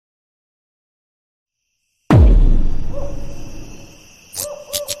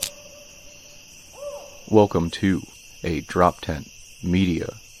Welcome to a Drop Tent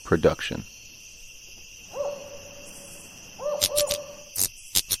Media production.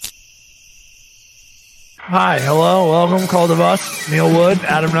 Hi, hello, welcome, Call the Bus, Neil Wood,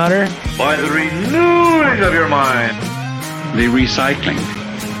 Adam Nutter. By the renewing of your mind. The recycling.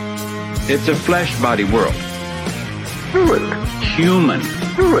 It's a flesh body world. Do it. Human.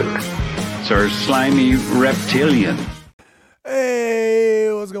 Do it. Sir slimy reptilian.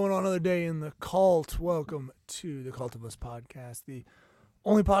 Hey, what's going on? Another day in the cult. Welcome to the Cult of Us podcast, the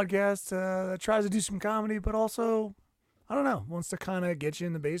only podcast that tries to do some comedy, but also, I don't know, wants to kind of get you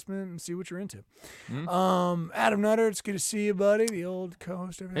in the basement and see what you're into. Adam Nutter, it's good to see you, buddy, the old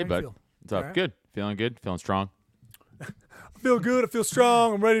co-host. Hey, bud. What's up? Right? Good. Feeling good. Feeling strong. I feel good. I feel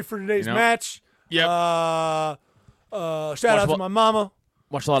strong. I'm ready for today's match. Yep. Shout out to my mama.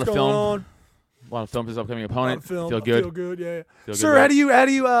 Watched a lot of What's going film. on? A lot of film for his upcoming opponent. Film. Feel good. Feel good. Yeah. Feel Sir, good,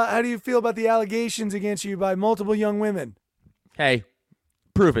 how do you feel about the allegations against you by multiple young women? Hey,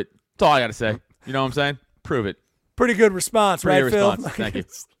 prove it. That's all I got to say. You know what I'm saying? Prove it. Pretty good response, Pretty right, good Phil? response. Thank you.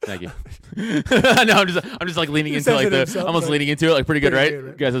 Thank you. No, I'm just like leaning into like sensitive the self, almost right? leaning into it like pretty good, Pretty right? good,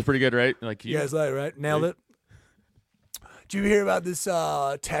 right? You guys, that's pretty good, right? Like You guys like, right? Nailed it. Did you hear about this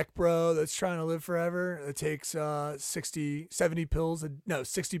tech bro that's trying to live forever? It takes 60 pills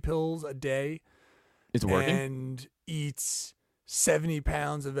a day. Is it working? And eats 70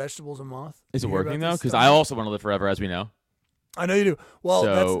 pounds of vegetables a month. Is Did it you hear working about though? this Because stuff? I also want to live forever, as we know. I know you do. Well,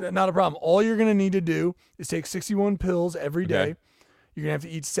 So- that's not a problem. All you're going to need to do is take 61 pills every day. Okay. You're going to have to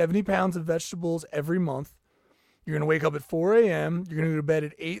eat 70 pounds of vegetables every month. You're going to wake up at 4 a.m. You're going to go to bed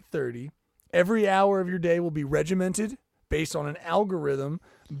at 8:30. Every hour of your day will be regimented based on an algorithm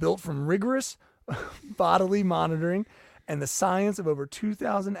built from rigorous bodily monitoring and the science of over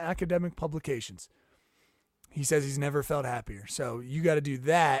 2,000 academic publications. He says he's never felt happier. So you got to do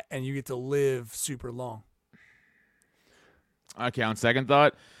that, and you get to live super long. Okay, on second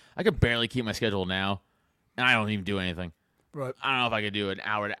thought, I could barely keep my schedule now, and I don't even do anything. Right. I don't know if I could do an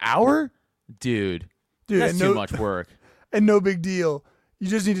hour to hour. Dude, and that's too much work. And no big deal. You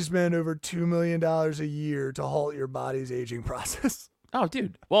just need to spend over $2 million a year to halt your body's aging process. Oh,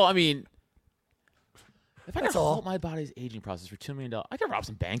 dude. Well, I mean, if I That's could all. halt my body's aging process for $2 million, I could rob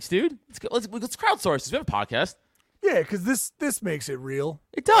some banks, dude. Let's crowdsource this. We have a podcast. Yeah, because this makes it real.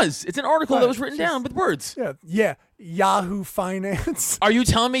 It does. It's an article that Right, was written just- down with words. Yeah. Yahoo Finance. Are you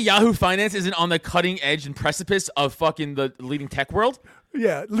telling me Yahoo Finance isn't on the cutting edge and precipice of fucking the leading tech world?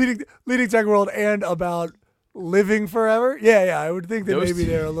 Yeah, leading tech world and about living forever. Yeah. I would think that Those maybe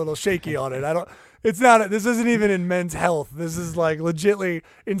two. they're a little shaky on it. It's not. This isn't even in Men's Health. This is like legitly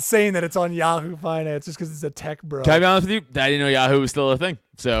insane that it's on Yahoo Finance just because it's a tech bro. Can I be honest with you? I didn't know Yahoo was still a thing.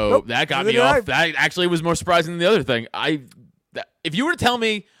 So Nope, that got neither me did off. I. That actually was more surprising than the other thing. If you were to tell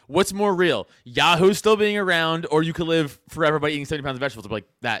me what's more real, Yahoo still being around, or you could live forever by eating 70 pounds of vegetables, I'd be like,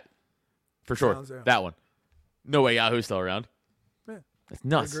 that, for sure. Sounds, yeah. That one. No way Yahoo's still around. Yeah. That's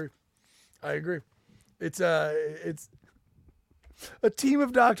nuts. I agree. It's a team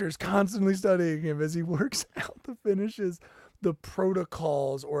of doctors constantly studying him as he works out the finishes, the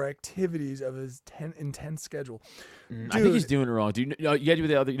protocols or activities of his intense schedule. I think he's doing it wrong. Do you know what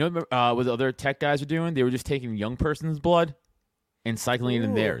the other? You know what the other tech guys are doing? They were just taking young person's blood and cycling it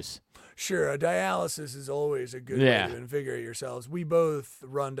in Ooh. theirs. Sure, a dialysis is always a good Yeah. way to invigorate yourselves. We both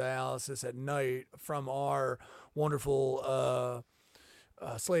run dialysis at night from our wonderful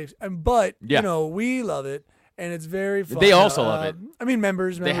slaves, but Yeah. you know we love it, and it's very fun. They also love it. I mean,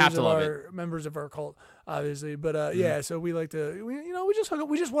 members have to of love our members of our cult, obviously, but yeah. So we like to, we just hook up.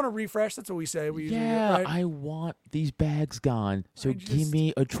 We just want to refresh. That's what we say. We usually, Yeah, right? I want these bags gone. So give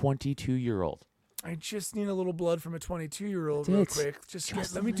me a 22-year-old. I just need a little blood from a 22-year-old That's real it. quick. Just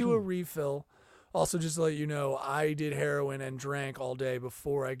Just let a me do a little. refill. Also, just to let you know, I did heroin and drank all day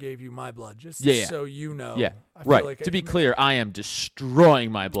before I gave you my blood. Just Yeah. so you know. Yeah, I feel right. like To be clear, I am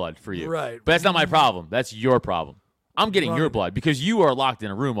destroying my blood for you. Right. But that's not my problem. That's your problem. I'm getting your Right. blood because you are locked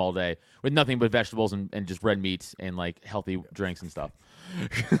in a room all day with nothing but vegetables and just red meats and like healthy drinks and stuff.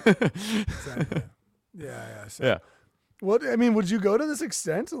 Exactly. Yeah. So Yeah. what? I mean, would you go to this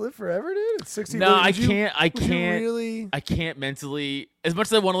extent to live forever, dude? At 60. No, I would you- can't. I would you can't. really. I can't mentally. As much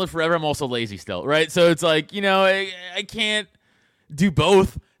as I want to live forever, I'm also lazy still, right? So it's like, I can't do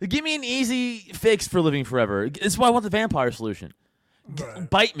both. Give me an easy fix for living forever. This is why I want the vampire solution. Right.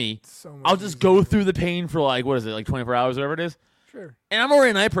 Bite me. So much I'll just easier. go through the pain for like, what is it, like 24 hours, whatever it is. Sure. And I'm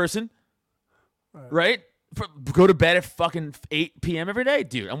already a night person, right? Go to bed at fucking 8 p.m. every day?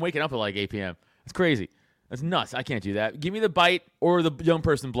 Dude, I'm waking up at like 8 p.m. It's crazy. That's nuts. I can't do that. Give me the bite or the young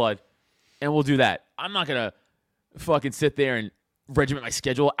person blood, and we'll do that. I'm not going to fucking sit there and regiment my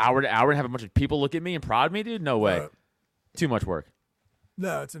schedule hour to hour and have a bunch of people look at me and prod me, dude? No way. Too much work.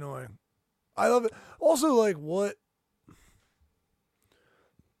 No, it's annoying. I love it. Also, like, what?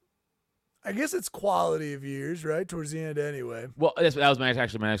 I guess it's quality of years, right? Towards the end, anyway. Well, that was my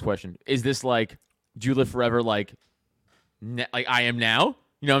next question. Is this like, do you live forever like I am now?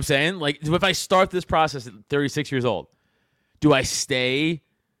 You know what I'm saying? Like, if I start this process at 36 years old, do I stay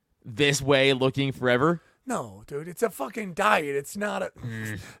this way looking forever? No, dude, it's a fucking diet. It's not a.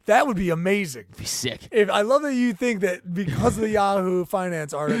 That would be amazing. Be sick. I love that you think that because of the Yahoo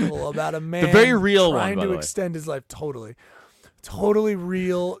Finance article about a man very real trying one, by to the way. extend his life. Totally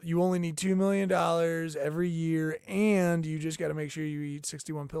real. You only need $2 million every year, and you just got to make sure you eat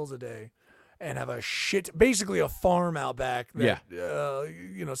 61 pills a day, and have basically a farm out back that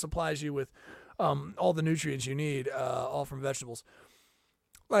supplies you with all the nutrients you need, all from vegetables.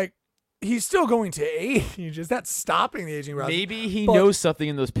 Like, he's still going to age. It's not stopping the aging process. Maybe he knows something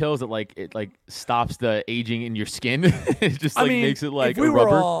in those pills that like it like stops the aging in your skin. It just like makes it like if we a were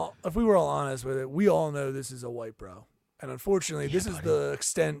rubber. if we were all honest with it, we all know this is a white bro. And unfortunately, this is the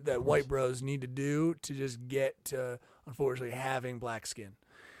extent that white bros need to do to just get to, unfortunately, having black skin.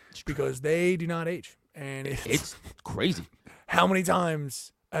 Because they do not age. And It's crazy. How many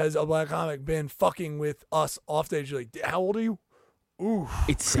times has a black comic been fucking with us off stage? You're like, how old are you? Ooh.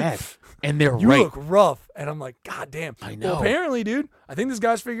 It's sad. And they're You right. look rough. And I'm like, God damn. I know. Well, apparently, dude, I think this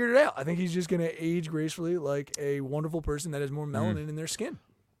guy's figured it out. I think he's just going to age gracefully like a wonderful person that has more melanin in their skin.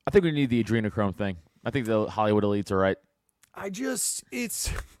 I think we need the adrenochrome thing. I think the Hollywood elites are right.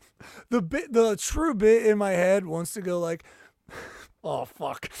 It's the true bit in my head wants to go like, oh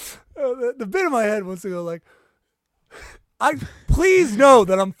fuck, the bit in my head wants to go like, please know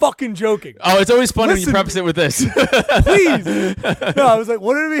that I'm fucking joking. Oh, it's always funny when you Listen, preface it with this. Please. No, I was like,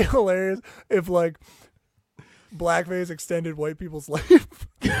 wouldn't it be hilarious if like blackface extended white people's life?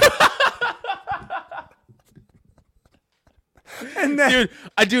 And then, Dude,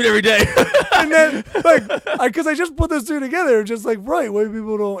 I do it every day. and then, like, because I just put those two together, just like, right, white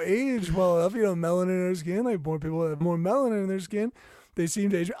people don't age well enough. You know, melanin in their skin. Like, more people have more melanin in their skin. They seem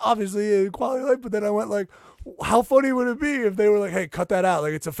to age. Obviously, quality of life. But then I went like, how funny would it be if they were like, hey, cut that out.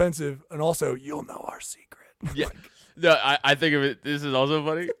 Like, it's offensive. And also, you'll know our secret. Yeah. No, I think of it. This is also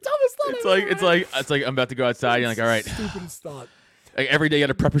funny. Dumbest thought It's I've like ever it's like I'm about to go outside. You're like, all right. Stupidest thought. Like every day you got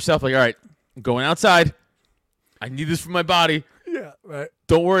to prep yourself. Like, all right, I'm going outside. I need this for my body. Yeah, right.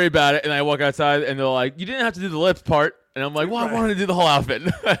 Don't worry about it. And I walk outside, and they're like, you didn't have to do the lips part. And I'm like, well, I wanted to do the whole outfit.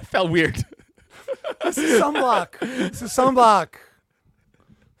 It felt weird. This is sunblock. This is sunblock.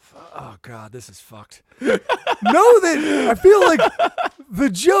 Oh, God, this is fucked. Know that I feel like the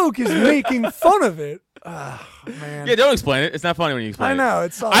joke is making fun of it. Oh, man. Yeah, don't explain it. It's not funny when you explain it. I know.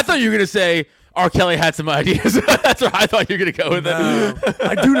 It's I thought you were going to say R. Kelly had some ideas. That's where I thought you were going to go with it.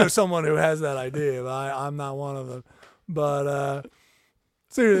 I do know someone who has that idea, but I'm not one of them. But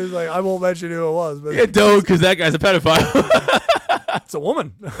seriously, like, I won't mention who it was. But Yeah, don't, because that guy's a pedophile. it's a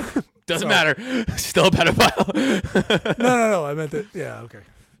woman. Doesn't matter. Still a pedophile. No. I meant that. Yeah, okay.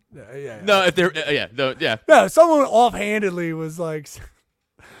 Yeah. No, if they're No, someone offhandedly was like,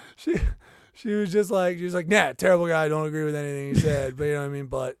 she was like, nah, terrible guy. Don't agree with anything he said. But you know what I mean?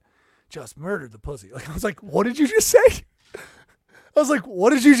 But just murdered the pussy. Like, I was like, what did you just say? I was like,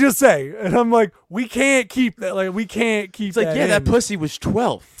 what did you just say? And I'm like, we can't keep that. Like, we can't keep It's like, that yeah, in. that pussy was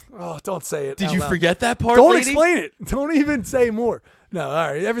 12. Oh, don't say it. Did out you loud. forget that part, Don't lady? explain it. Don't even say more. No, all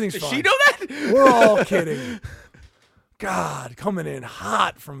right. Everything's Does fine. she know that? We're all kidding. God, coming in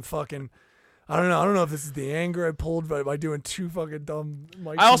hot from fucking. I don't know if this is the anger I pulled by doing two fucking dumb.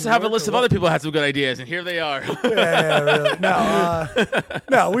 Mics I also in have a New York list or of what. other people who had some good ideas, and here they are. Yeah, really.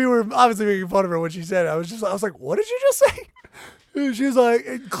 No, we were obviously making fun of her when she said it. I was like, what did you just say? She was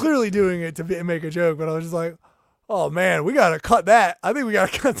like, clearly doing it to make a joke, but I was just like, oh man, we gotta cut that. I think we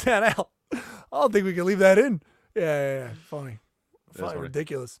gotta cut that out. I don't think we can leave that in. Yeah. Funny. funny.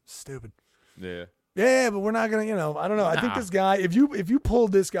 Ridiculous. Stupid. Yeah. Yeah, but we're not gonna, I don't know. I think this guy, if you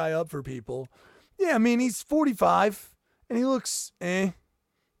pulled this guy up for people, yeah, I mean, he's 45 and he looks You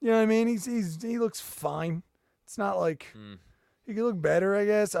know what I mean? He looks fine. It's not like he could look better, I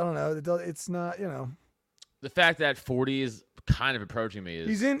guess. I don't know. It's not, The fact that 40 is kind of approaching me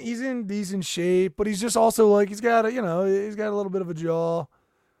is He's in decent shape, but he's just also like he's got a little bit of a jaw.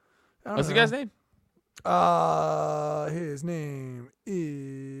 What's the guy's name? His name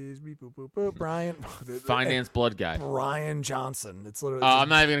is Brian. Finance blood guy. Brian Johnson. It's literally. I'm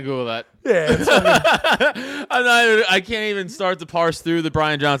not even gonna Google that. Yeah. It's I can't even start to parse through the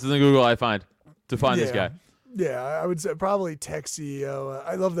Brian Johnsons in Google I find to find this guy. Yeah, I would say probably tech CEO.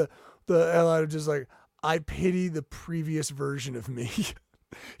 I love the headline of just like, I pity the previous version of me.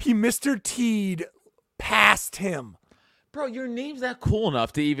 He Mr. T'd past him. Bro, your name's not cool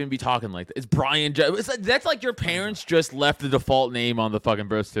enough to even be talking like that. It's Brian. That's like your parents just left the default name on the fucking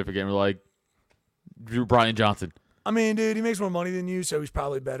birth certificate and were like, Brian Johnson. I mean, dude, he makes more money than you, so he's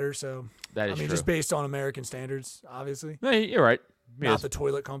probably better. So That is I mean, true. just based on American standards, obviously. No, you're right. He Not is. the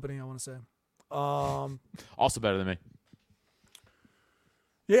toilet company, I want to say. Also better than me.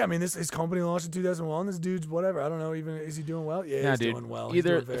 Yeah, I mean, his company launched in 2001. This dude's whatever. I don't know. Even is he doing well? Yeah, he's dude. doing well.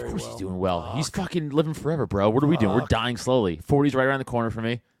 Either, he's doing very of course well. he's doing well. He's fucking living forever, bro. What are we doing? We're dying slowly. 40's right around the corner for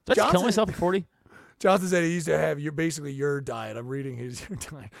me. Did I just kill Johnson- myself at 40? Johnson said he used to have basically your diet. I'm reading his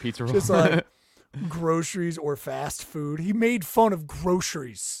diet. Pizza roll. Just like groceries or fast food. He made fun of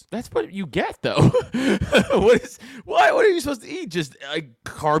groceries. That's what you get, though. What are you supposed to eat? Just like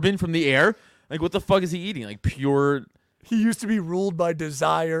carbon from the air? Like, what the fuck is he eating? Like pure. He used to be ruled by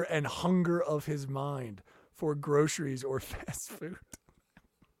desire and hunger of his mind for groceries or fast food.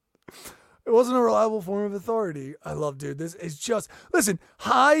 It wasn't a reliable form of authority. I love, dude. This is just listen.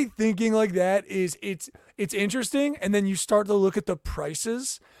 High thinking like that is it's interesting, and then you start to look at the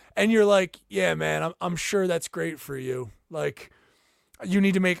prices, and you're like, yeah, man, I'm sure that's great for you. Like, you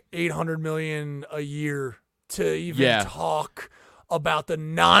need to make $800 million a year to even talk about the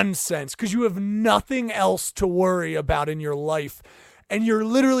nonsense because you have nothing else to worry about in your life. And you're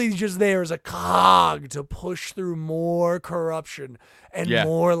literally just there as a cog to push through more corruption and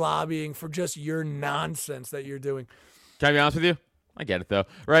more lobbying for just your nonsense that you're doing. Can I be honest with you? I get it though,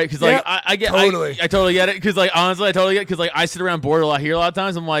 right? Because like I get totally. I totally get it. Because like honestly, I totally get it. Because like I sit around bored a lot here a lot of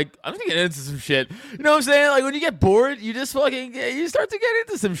times. I'm like, I'm just getting into some shit. You know what I'm saying? Like when you get bored, you just fucking you start to get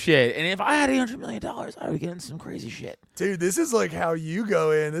into some shit. And if I had $800 million, I would get into some crazy shit. Dude, this is like how you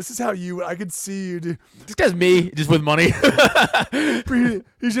go in. This is how I could see you do. This guy's me, just with money.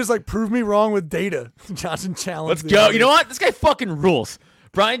 He's just like, prove me wrong with data. Johnson challenge. Let's go. You know what? This guy fucking rules.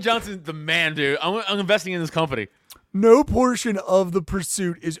 Brian Johnson's the man, dude. I'm investing in this company. No portion of the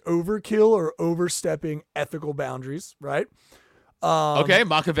pursuit is overkill or overstepping ethical boundaries, right? Okay,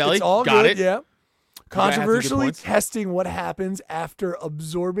 Machiavelli. It's all Got good, it. yeah. have some good Controversially points. testing what happens after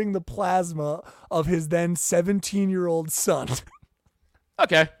absorbing the plasma of his then 17-year-old son.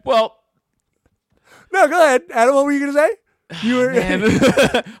 Okay, well, No, go ahead. Adam, what were you going to say? You were man.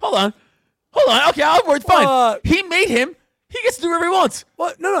 Hold on. Okay, it's fine. He made him. He gets to do whatever he wants.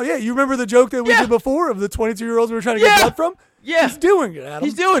 What? No, yeah. You remember the joke that we Yeah. did before of the 22-year-olds we were trying to get blood from? Yeah. He's doing it, Adam.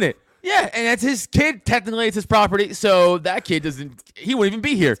 He's doing it. Yeah, and that's his kid. Technically, it's his property. So that kid he wouldn't even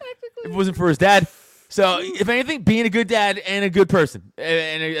be here if it wasn't for his dad. So, if anything, being a good dad and a good person.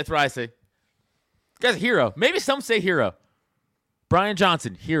 And that's what I say. This guy's a hero. Maybe some say hero. Brian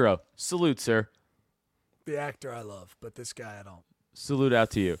Johnson, hero. Salute, sir. The actor I love, but this guy I don't. Salute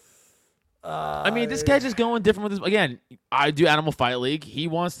out to you. I mean, this guy's just going different with this. Again, I do Animal Fight League. He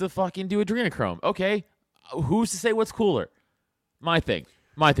wants to fucking do adrenochrome. Okay. Who's to say what's cooler? My thing.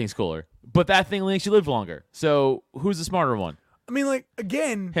 My thing's cooler. But that thing makes you live longer. So who's the smarter one? I mean, like,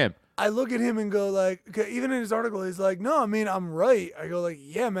 again, Him. I look at him and go, like, okay, even in his article, he's like, no, I mean, I'm right. I go, like,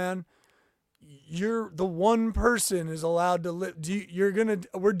 yeah, man, you're the one person is allowed to live.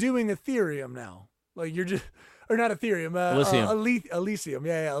 We're doing Ethereum now. Like, you're just, or not Ethereum, Elysium. Elysium.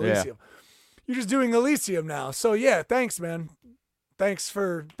 Yeah, Elysium. You're just doing Elysium now. So, yeah, thanks, man. Thanks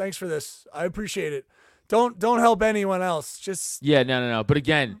for this. I appreciate it. Don't help anyone else. Just Yeah, no. But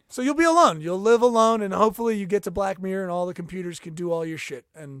again, so you'll be alone. You'll live alone, and hopefully you get to Black Mirror, and all the computers can do all your shit.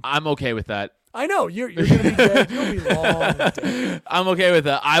 And I'm okay with that. I know you're gonna be dead. You'll be long dead. I'm okay with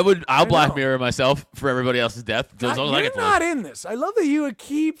that. I'll Black know. Mirror myself for everybody else's death. As long as I You're get to live. not in this. I love that you would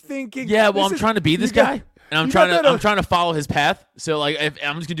keep thinking. Yeah, well, I'm this is- trying to be this you got- guy, and I'm you got trying that, to trying to follow his path. So like,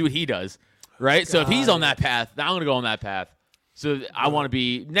 I'm just gonna do what he does, right? So if he's Got on that path, then I'm gonna go on that path. So I want to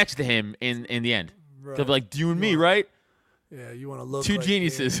be next to him in the end. Right. So like you and me, right? Yeah, you want to look Two like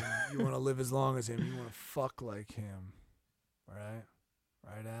geniuses. him. You want to live as long as him. You want to fuck like him.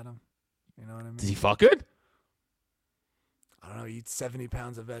 Right, Adam. You know what I mean? Does he fuck good? I don't know. He eats 70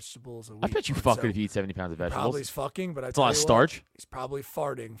 pounds of vegetables a week. I bet you or fuck so. good if you eat 70 pounds of vegetables. Probably is fucking, but It's a lot of starch. He's probably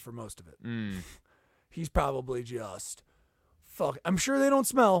farting for most of it. Mm. He's probably just fuck. I'm sure they don't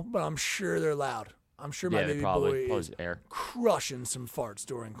smell, but I'm sure they're loud. I'm sure my Yeah, they baby probably boy is just air. crushing some farts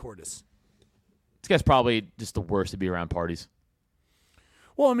during coitus. This guy's probably just the worst to be around parties.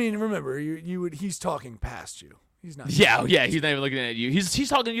 Well, I mean, remember, he's talking past you. He's not. Yeah. He's not even looking at you. He's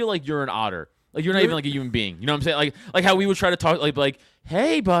talking to you like you're an otter. Like you're not even like a human being. You know what I'm saying? Like how we would try to talk like,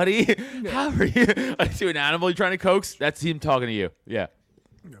 hey buddy, how are you? Like to an animal you're trying to coax. That's him talking to you. Yeah.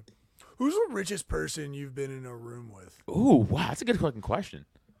 Who's the richest person you've been in a room with? Ooh, wow, that's a good fucking question.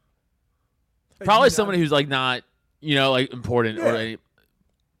 Probably somebody who's like not, like important or Yeah. any.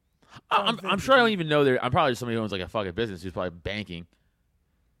 I'm sure I don't even know there. I'm probably somebody who owns like a fucking business who's probably banking.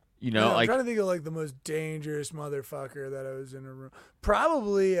 I'm like trying to think of like the most dangerous motherfucker that I was in a room.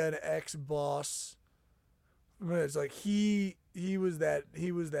 Probably an ex-boss. It's like he was that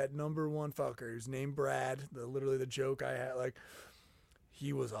number one fucker. His name Brad. Literally the joke I had. Like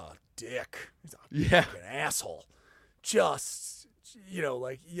he was a dick. He's a fucking asshole. Just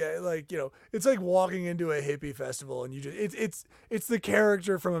it's like walking into a hippie festival and you just it's the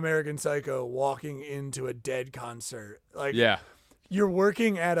character from American Psycho walking into a Dead concert. Like you're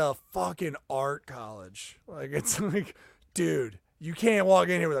working at a fucking art college. Like it's like, dude, you can't walk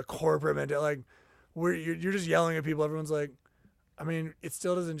in here with a corporate mentality. Like you're just yelling at people. Everyone's like, I mean, it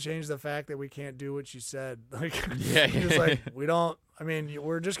still doesn't change the fact that we can't do what you said. Like, just like we don't. I mean,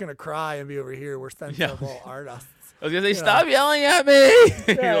 we're just gonna cry and be over here. We're sensible artists. I was gonna say, stop yelling at me.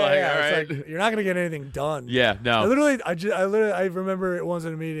 You're like, all right. Like, you're not gonna get anything done. Yeah, no. I remember it once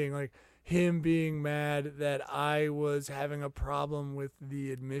in a meeting, like him being mad that I was having a problem with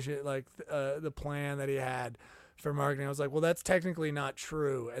the admission, like the plan that he had for marketing. I was like, well, that's technically not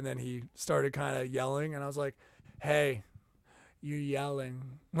true. And then he started kind of yelling, and I was like, hey, you're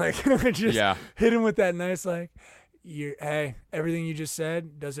yelling. Like, I just hit him with that nice, like, hey, everything you just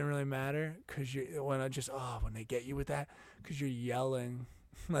said doesn't really matter because when they get you with that, because you're yelling.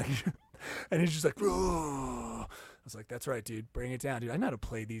 Like, and he's just like, oh. I was like, that's right, dude. Bring it down, dude. I know how to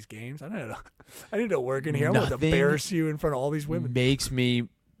play these games. I need to work in here. I'm going to embarrass you in front of all these women. Makes me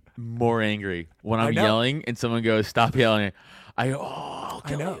more angry when I'm yelling and someone goes, stop yelling. I go, I'll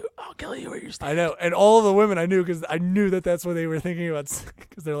kill you where you're standing. I know. And all of the women I knew, because I knew that's what they were thinking about,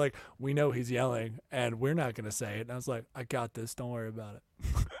 because they're like, we know he's yelling and we're not going to say it. And I was like, I got this. Don't worry about it.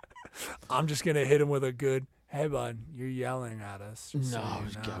 I'm just going to hit him with a good, hey, bud, you're yelling at us. No,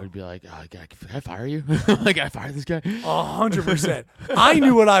 I would be like, can I fire you? Like, can I fire this guy? 100%. I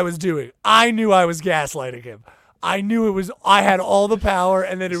knew what I was doing. I knew I was gaslighting him. I knew I had all the power,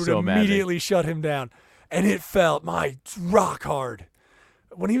 and then it would immediately shut him down. And it felt rock hard.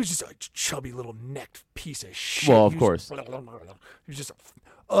 When he was just a chubby little necked piece of shit. Well, of course. He was just,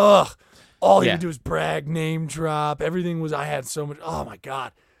 all he would do was brag, name drop. Everything was, I had so much, oh my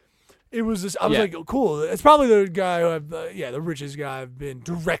God. It was just, I was like, cool. It's probably the guy who the richest guy I've been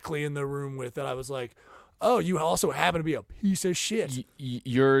directly in the room with that I was like, oh, you also happen to be a piece of shit.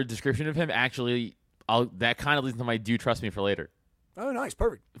 Your description of him actually, that kind of leads to my do trust me for later. Oh, nice.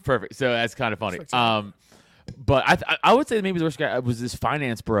 Perfect. So that's kind of funny. But I would say maybe the worst guy was this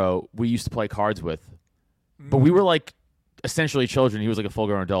finance bro we used to play cards with. But we were like essentially children. He was like a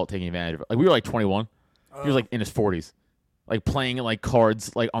full-grown adult taking advantage of it. Like we were like 21. He was like in his 40s. Like playing like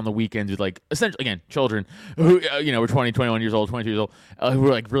cards like on the weekends with like essentially again children who we're 20, 21 years old, 22 years old who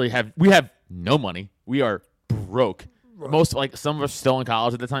are like really we have no money. We are broke. Right. Most like some of us still in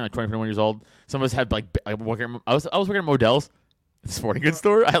college at the time, like 20, 21 years old. Some of us had like I was working at Modell's, the sporting goods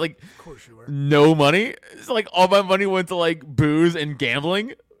store. I had like of course you were. No money. So like all my money went to like booze and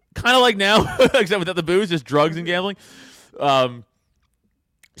gambling. Kind of like now, except without the booze, just drugs and gambling. So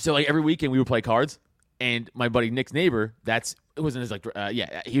like every weekend we would play cards. And my buddy Nick's neighbor, he was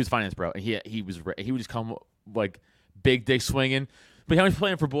finance bro, and he would just come like big dick swinging, but he was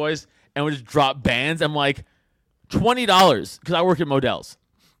playing for boys and would just drop bands. I'm like $20 because I work at Modell's,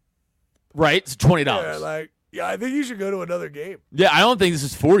 right? It's $20. Yeah, I think you should go to another game. Yeah, I don't think this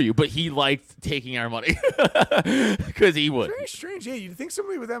is for you, but he liked taking our money because he would. Very strange. Yeah, you'd think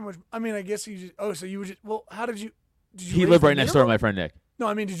somebody with that much. I mean, I guess you just. Oh, so you would just. Well, how did you? He lived right next door to my friend Nick. No,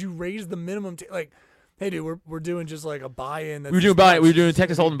 I mean, did you raise the minimum? Hey, dude, we're doing just like a buy-in. We were doing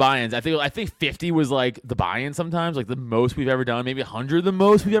Texas Hold'em buy-ins. I think 50 was like the buy-in sometimes, like the most we've ever done. Maybe 100 the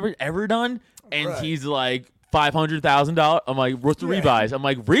most we've ever done. And he's like $500,000. I'm like, what's the rebuys? I'm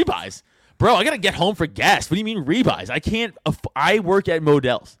like, rebuys, bro. I gotta get home for gas. What do you mean rebuys? I can't. I work at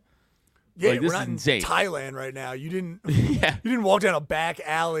Modell's. Yeah, like, we're not in Thailand right now. You didn't. You didn't walk down a back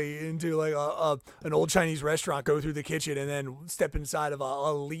alley into like an old Chinese restaurant, go through the kitchen, and then step inside of a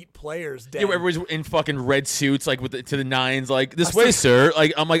elite player's den. Yeah, where everybody's in fucking red suits, like to the nines, like this way, sir.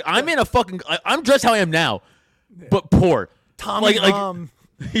 Like I'm in a fucking. I'm dressed how I am now, but poor. Tommy's mom.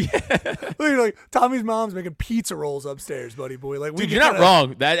 Like Tommy's mom's making pizza rolls upstairs, buddy boy. Like, dude, you're not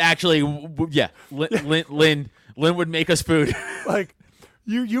wrong. That actually, Lynn would make us food. Like.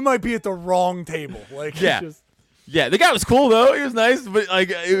 You might be at the wrong table. Like yeah. The guy was cool though. He was nice, but like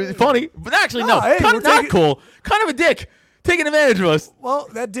it was funny. But actually, no, hey, kind of not cool. Kind of a dick, taking advantage of us. Well,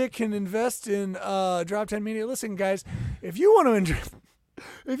 that dick can invest in Drop 10 Media. Listen, guys, if you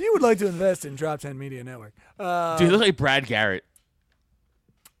would like to invest in Drop 10 Media Network, dude, he looks like Brad Garrett.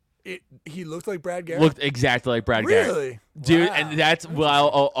 He looked like Brad Garrett. Looked exactly like Brad Garrett. Really, Dude, Wow. and that's well,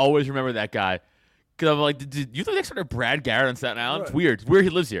 I'll always remember that guy. Because I'm like, did you look next to Brad Garrett on Staten Island? It's Right. weird. It's weird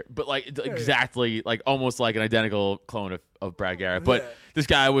he lives here. But like exactly, like almost like an identical clone of Brad Garrett. But Yeah. this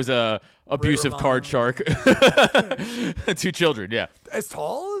guy was a abusive River card Mom. shark. 2 children, yeah. As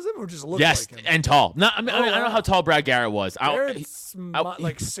tall as him, or just looked Yes, like him? and tall. No, I mean, I don't know how tall Brad Garrett was. Garrett's I-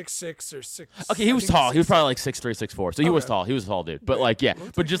 like 6'6" or 6. Okay, he was tall. He was probably like 6'3", 6'4". So he was Okay. tall. He was a tall dude. But like, yeah.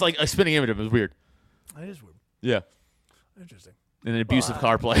 But just like a spinning image of him was weird. That is weird. Yeah. Interesting. And an abusive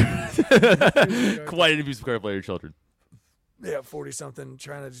car player. Quite an abusive car player to children. Yeah, 40 something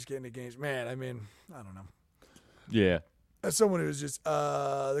trying to just get into games. Man, I mean, I don't know. Yeah. As someone who was just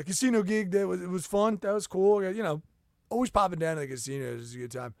the casino gig, it was fun. That was cool. You know, always popping down to the casino is a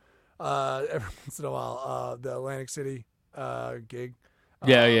good time. Every once in a while, the Atlantic City gig.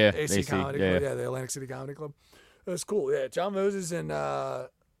 Yeah, yeah. AC Comedy yeah, Club. yeah. Yeah, the Atlantic City Comedy Club. That's cool. Yeah, John Moses and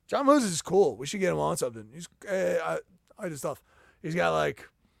John Moses is cool. We should get him on something. He's I just stuff. He's got like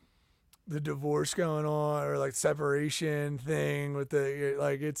the divorce going on or like separation thing with the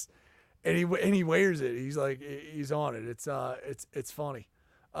like it's and he wears it. He's like he's on it. It's funny.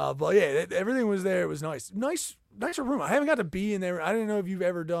 But yeah, everything was there. It was nicer room. I haven't got to be in there. I didn't know if you've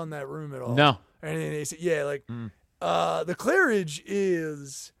ever done that room at all. No. And they said, yeah, like the Claridge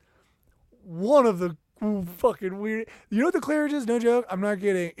is one of the fucking weird. You know what the Claridge is? No joke. I'm not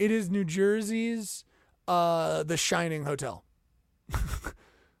kidding. It is New Jersey's The Shining Hotel.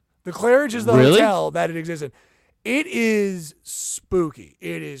 The Claridge is the Really? hotel that it exists in. It is spooky.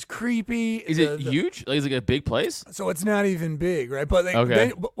 It is creepy. Is it huge? Like, is it a big place? So it's not even big, right? But like,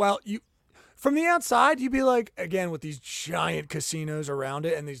 Okay. you from the outside, you'd be like, again, with these giant casinos around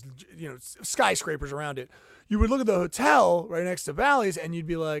it and these skyscrapers around it, you would look at the hotel right next to Bally's and you'd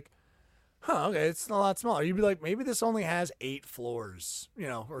be like, huh, okay, it's a lot smaller. You'd be like, maybe this only has 8 floors,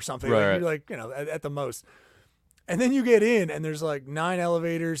 or something. Right. Like, you'd be like, at the most. And then you get in, and there's like 9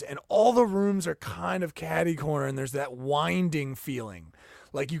 elevators, and all the rooms are kind of catty corner, and there's that winding feeling.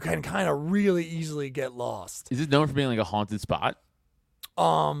 Like you can kind of really easily get lost. Is it known for being like a haunted spot?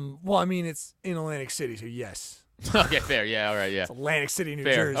 Well, I mean, it's in Atlantic City, so yes. Okay, fair. Yeah, all right, yeah. It's Atlantic City, New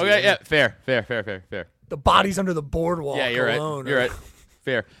Fair. Jersey. Okay, right? yeah, fair. The bodies under the boardwalk Yeah, you're alone right. You're are right.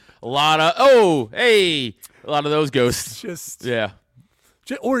 Fair. A lot of a lot of those ghosts. Just, Yeah.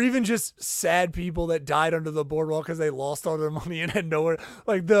 or even just sad people that died under the boardwalk because they lost all their money and had nowhere.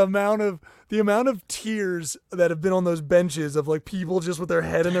 Like the amount of tears that have been on those benches of like people just with their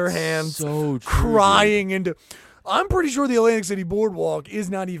head in their hands, so true, crying into. I'm pretty sure the Atlantic City boardwalk is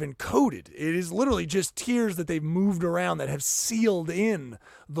not even coated. It is literally just tiers that they've moved around that have sealed in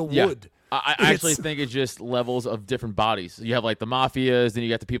the Yeah. wood. I actually think it's just levels of different bodies. You have like the mafias, then you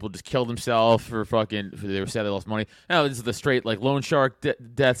got the people who just killed themselves for they were sad they lost money. No, this is the straight like loan shark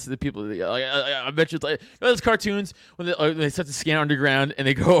deaths. The people, I bet you, like those cartoons when they set the scan underground and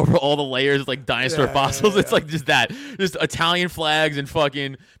they go over all the layers of like dinosaur fossils. It's like just that, just Italian flags and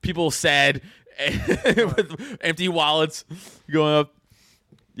fucking people sad with empty wallets going up.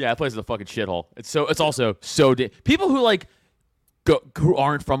 Yeah, that place is a fucking shithole. It's also so people who like who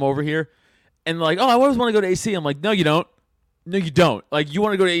aren't from over here. And like, oh, I always want to go to AC. I'm like, no, you don't. No, you don't. Like, you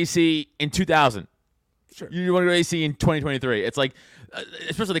want to go to AC in 2000. Sure. You want to go to AC in 2023. It's like,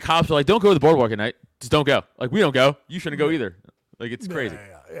 especially the cops are like, don't go to the boardwalk at night. Just don't go. Like, we don't go. You shouldn't go either. Like, it's crazy.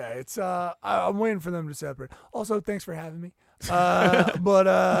 Yeah. It's I'm waiting for them to separate. Also, thanks for having me. Yeah,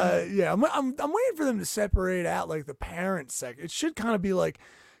 I'm waiting for them to separate out like the parent section. It should kind of be like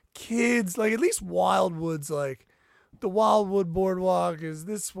kids, like at least Wildwood's like. The Wildwood Boardwalk is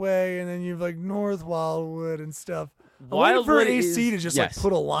this way, and then you've like North Wildwood and stuff. I'm waiting for Wildwood AC is- to just yes. like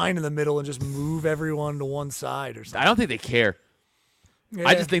put a line in the middle and just move everyone to one side or something. I don't think they care. Yeah.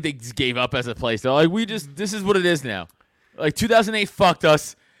 I just think they just gave up as a place. They're like, this is what it is now. Like, 2008 fucked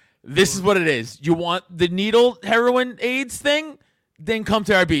us. This is what it is. You want the needle heroin AIDS thing? Then come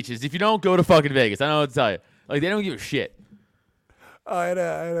to our beaches. If you don't, go to fucking Vegas. I don't know what to tell you. Like, they don't give a shit. I had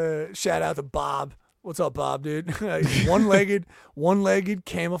a shout out to Bob. What's up, Bob, dude? one-legged,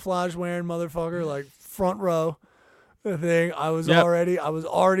 camouflage wearing motherfucker, like front row. The thing. I was already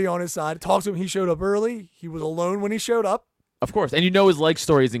on his side. Talked to him. He showed up early. He was alone when he showed up. Of course. And you know his leg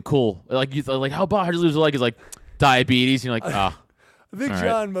story isn't cool. Like, you like, how did you lose a leg? He's like, diabetes. And you're like, ah. I think All right.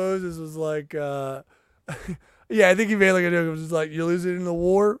 John Moses was like, yeah, I think he made like a joke. It was just like, you lose it in the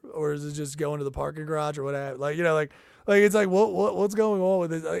war, or is it just going to the parking garage or whatever? Like, Like, it's like, what's going on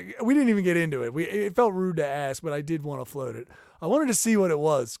with this? Like, we didn't even get into it. It felt rude to ask, but I did want to float it. I wanted to see what it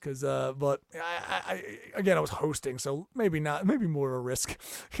was, but I was hosting, so maybe not, maybe more of a risk.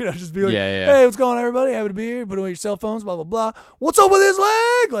 Just be like, hey, what's going on, everybody? Happy to be here. Put away your cell phones, blah, blah, blah. What's up with his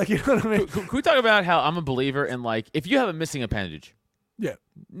leg? Like, you know what I mean? Can we talk about how I'm a believer in, like, if you have a missing appendage, yeah,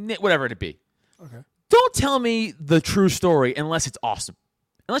 whatever it be, okay, don't tell me the true story unless it's awesome.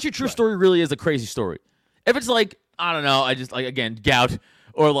 Unless your true story really is a crazy story. If it's like, I don't know, I just, like, again, gout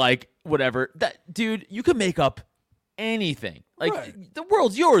or, like, whatever, that, dude, you can make up anything. Like, the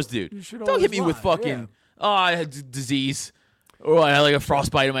world's yours, dude. Don't hit me with fucking, I had disease, or I had, like, a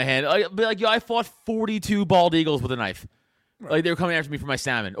frostbite in my hand. Be like, yo, I fought 42 bald eagles with a knife. Right. Like, they were coming after me for my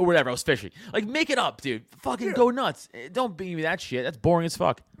salmon, or whatever. I was fishing. Like, make it up, dude. Fucking go nuts. Don't beat me that shit. That's boring as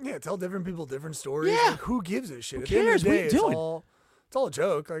fuck. Yeah, tell different people different stories. Yeah. Like, who gives a shit? Who At the end of cares? the day, What are you doing? It's all a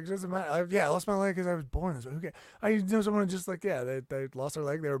joke. Like, it doesn't matter. I lost my leg because I was born this way. Who cares? I know someone just like, they lost their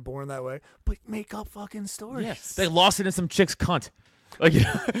leg. They were born that way. But make up fucking stories. Yeah. They lost it in some chick's cunt. Like, you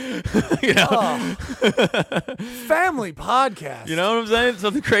know. Oh. Family podcast. You know what I'm saying?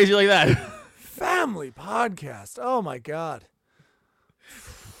 Something crazy like that. Family podcast. Oh, my God.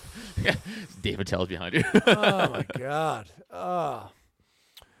 David Tell's behind you. Oh, my God. Oh.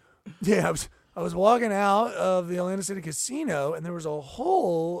 Yeah, I was walking out of the Atlantic City Casino, and there was a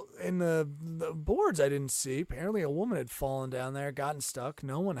hole in the boards I didn't see. Apparently, a woman had fallen down there, gotten stuck.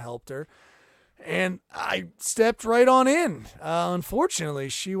 No one helped her. And I stepped right on in. Unfortunately,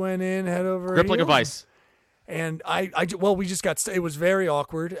 she went in head over Grip like a vice. And we just got. It was very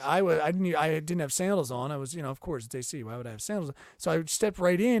awkward. I didn't have sandals on. I was, of course, it's AC. Why would I have sandals on? So I stepped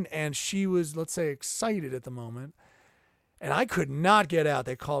right in, and she was, let's say, excited at the moment. And I could not get out.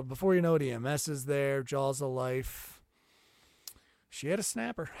 They called, before you know it, EMS is there, Jaws of Life. She had a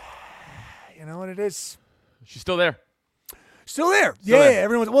snapper. You know what it is? She's still there. Still there.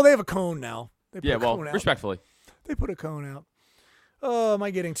 Everyone's, they have a cone now. They put a cone out. Respectfully. They put a cone out. Oh, am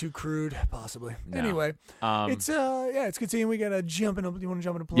I getting too crude? Possibly. No. Anyway, it's good seeing. We got to jump in. You want to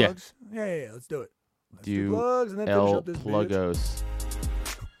jump into plugs? Yeah. Let's do it. Let's do plugs and then finish up this plugos.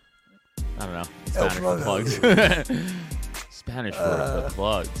 I don't know. El Spanish for plugos. plugs. Spanish for the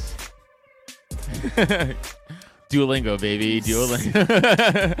plugs. Duolingo, baby.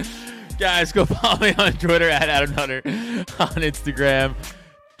 Duolingo. Guys, go follow me on Twitter at Adam Nutter. On Instagram.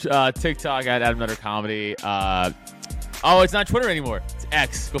 TikTok at Adam Nutter Comedy. It's not Twitter anymore. It's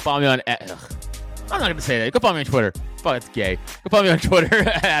X. Go follow me on X. I'm not going to say that. Go follow me on Twitter. Fuck, it's gay. Go follow me on Twitter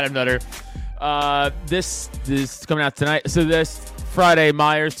at Adam Nutter. This is coming out tonight. So this Friday,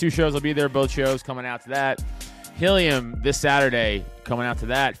 Myers, 2 shows. I'll be there. Both shows coming out to that. Helium this Saturday coming out to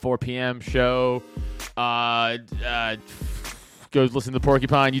that 4 p.m. show. Go listen to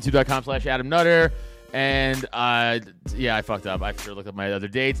Porcupine, youtube.com/Adam Nutter. And I fucked up. I should have looked up my other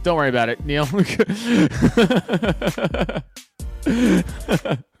dates. Don't worry about it, Neil. Are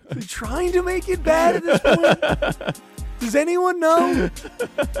you trying to make it bad at this point? Does anyone know?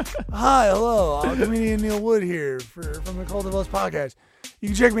 Hi, hello. I'm comedian Neil Wood here from the Cult of Us podcast. You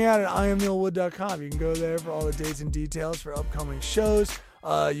can check me out at IamNeilWood.com. You can go there for all the dates and details for upcoming shows.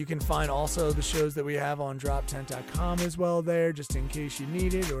 You can find also the shows that we have on droptent.com as well there, just in case you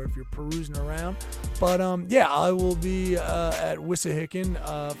need it or if you're perusing around. But I will be at Wissahickon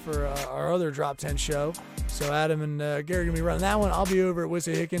for our other Drop 10 show. So Adam and Gary are going to be running that one. I'll be over at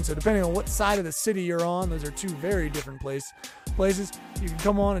Wissahickon. So depending on what side of the city you're on, those are 2 very different places. You can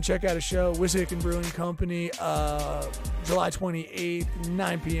come on and check out a show, Wissahickon Brewing Company, July 28th,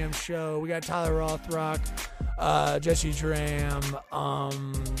 9 p.m. show. We got Tyler Rothrock, Jesse Dram,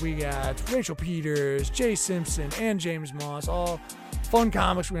 we got Rachel Peters, Jay Simpson, and James Moss, all fun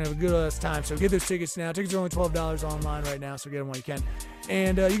comics. We're going to have a good time. So get those tickets now. Tickets are only $12 online right now, so get them while you can.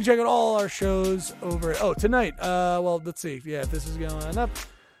 And you can check out all our shows over tonight. Let's see. Yeah, if this is going up.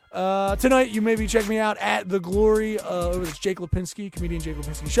 Tonight, you maybe check me out at The Glory, over this Jake Lipinski, comedian Jake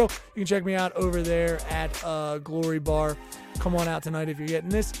Lipinski show. You can check me out over there at Glory Bar. Come on out tonight if you're getting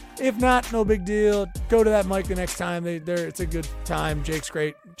this. If not, no big deal. Go to that mic the next time. It's a good time. Jake's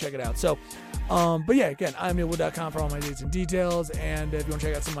great. Check it out. So, again, I'm NeilWood.com for all my dates and details. And if you want to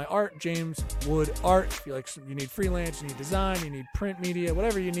check out some of my art, James Wood Art. If you you need freelance, you need design, you need print media,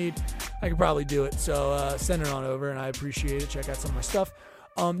 whatever you need, I can probably do it. So send it on over, and I appreciate it. Check out some of my stuff.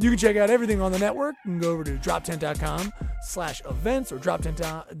 You can check out everything on the network. You can go over to droptent.com/events or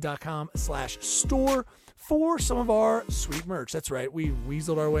droptent.com/store for some of our sweet merch. That's right. We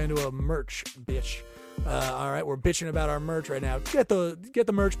weaseled our way into a merch bitch. All right, we're bitching about our merch right now. Get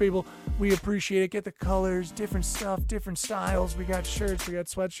the merch, people. We appreciate it. Get the colors, different stuff, different styles. We got shirts, we got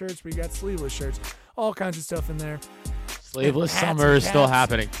sweatshirts, we got sleeveless shirts, all kinds of stuff in there. Sleeveless Hats summer and is still caps.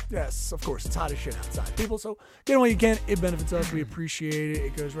 happening. Yes, of course. It's hot as shit outside, people. So get it when you can. It benefits us. We appreciate it.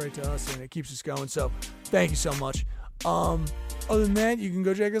 It goes right to us, and it keeps us going. So thank you so much. Other than that, you can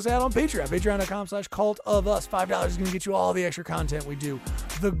go check us out on Patreon. Patreon.com/cultofus. $5 is going to get you all the extra content we do.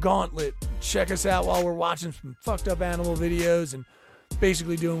 The Gauntlet. Check us out while we're watching some fucked up animal videos and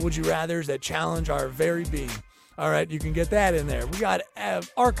basically doing Would You Rathers that challenge our very being. All right, you can get that in there. We got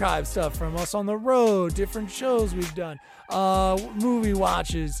archive stuff from us on the road, different shows we've done, movie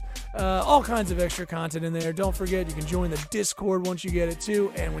watches, all kinds of extra content in there. Don't forget, you can join the Discord once you get it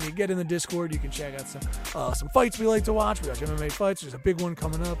too. And when you get in the Discord, you can check out some fights we like to watch. We watch MMA fights. There's a big one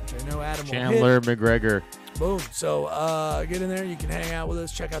coming up, which I know Adam will hit. Chandler McGregor. Boom. So get in there. You can hang out with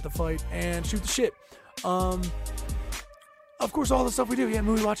us, check out the fight, and shoot the shit. Of course, all the stuff we do,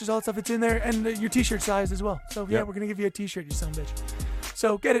 movie watches, all that stuff, it's in there, and your t-shirt size as well. So, we're going to give you a t-shirt, you son of a bitch.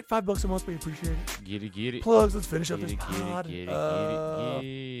 So, get it, $5 a month, we appreciate it. Get it. Plugs, let's finish up this pod. Get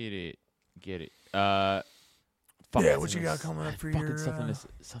it. What you got coming up for your...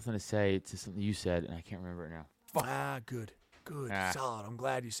 Something to say to something you said, and I can't remember it now. Good. Ah. Solid. I'm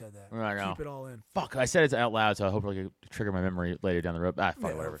glad you said that. I know. Keep it all in. Fuck, I said it out loud, so I hope it'll trigger my memory later down the road.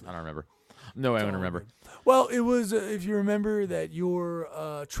 Whatever. I don't remember. No way I'm going to remember. Well, it was, if you remember that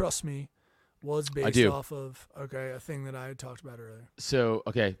your Trust Me was based off of, a thing that I had talked about earlier. So,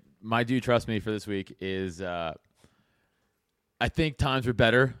 my do trust me for this week is I think times were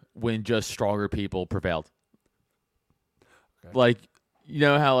better when just stronger people prevailed. Okay. Like, you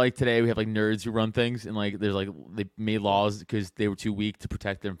know how like today we have like nerds who run things and like there's like they made laws because they were too weak to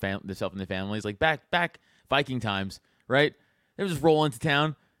protect themselves and their families. Like back Viking times, right? They would just roll into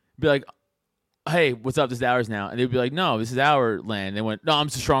town, be like, hey, what's up? This is ours now. And they'd be like, no, this is our land. They went, no, I'm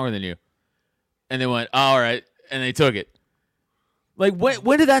stronger than you. And they went, oh, all right. And they took it. Like,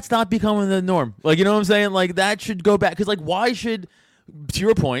 when did that stop becoming the norm? Like, you know what I'm saying? Like, that should go back. Because, like, why should, to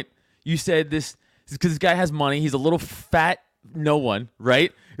your point, you said this, because this guy has money. He's a little fat no one,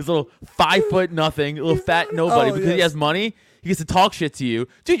 right? He's a little 5 foot nothing, a little fat nobody. Because he has money, he gets to talk shit to you.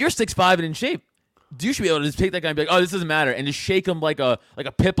 Dude, you're 6'5" and in shape. You should be able to just take that guy and be like, "Oh, this doesn't matter," and just shake him like a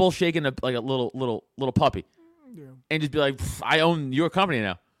pit bull shaking a little puppy, and just be like, "I own your company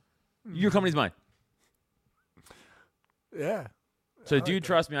now. Your company's mine." Yeah. So, dude,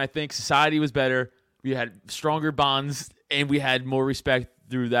 trust me. I think society was better. We had stronger bonds, and we had more respect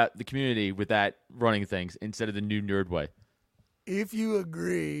through the community with that running things instead of the new nerd way. If you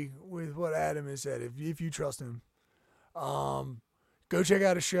agree with what Adam has said, if you trust him, go check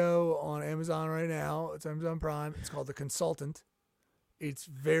out a show on Amazon right now. It's Amazon Prime. It's called The Consultant. It's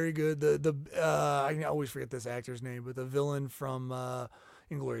very good. I always forget this actor's name, but the villain from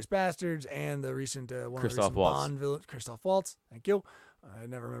Inglourious Bastards and the recent Christoph Waltz. Bond villain, Christoph Waltz. Thank you. I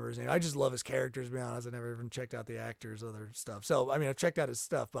never remember his name. I just love his characters, to be honest. I never even checked out the actors' other stuff. So, I mean, I've checked out his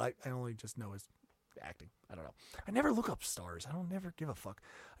stuff, but I only just know his acting. I don't know. I never look up stars. I don't never give a fuck.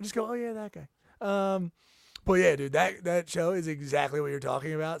 I just go, oh, yeah, that guy. But yeah, dude, that show is exactly what you're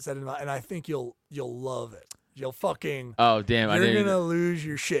talking about. And I think you'll love it. You'll fucking you're gonna lose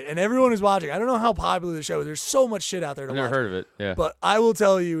your shit. And everyone is watching. I don't know how popular the show is. There's so much shit out there to watch. I've never heard of it. Yeah. But I will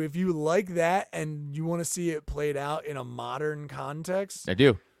tell you, if you like that and you want to see it played out in a modern context, I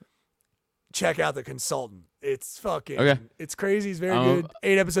do. Check out The Consultant. It's fucking it's crazy. It's very good.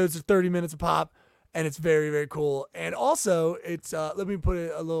 8 episodes of 30 minutes a pop. And it's very, very cool. And also, it's let me put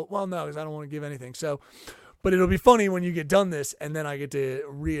it a little. Well, no, because I don't want to give anything. So. But it'll be funny when you get done this, and then I get to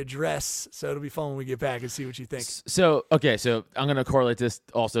readdress. So it'll be fun when we get back and see what you think. So I'm going to correlate this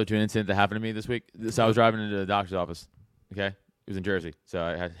also to an incident that happened to me this week. So I was driving into the doctor's office. Okay, it was in Jersey, so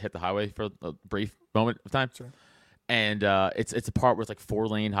I had hit the highway for a brief moment of time. Sure. And it's a part where it's like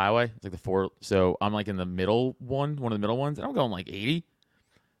 4-lane highway. It's like so I'm like in the middle one of the middle ones, and I'm going like 80.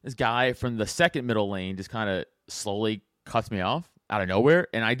 This guy from the second middle lane just kind of slowly cuts me off out of nowhere,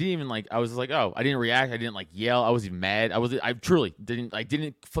 and I didn't even I was just like, oh, I didn't react. I didn't yell. I wasn't even mad. I truly didn't. I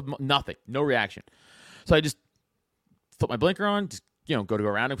didn't flip nothing. No reaction. So I just put my blinker on. Just go to go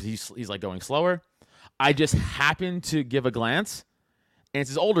around him because he's like going slower. I just happened to give a glance, and it's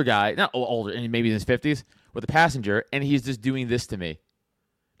this older guy, not older, and maybe in his 50s, with a passenger, and he's just doing this to me,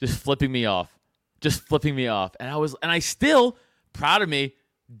 just flipping me off, and I still proud of me.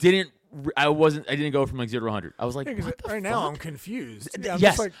 I didn't go from 0 to 100. I was like, what the fuck? Now I'm confused. I'm yes.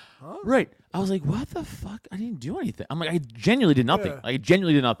 just like, huh? Right. I was like, what the fuck? I didn't do anything. I'm like, I genuinely did nothing. Yeah. I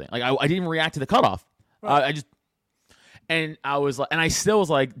genuinely did nothing. I didn't even react to the cutoff. Right. And I was like, and I still was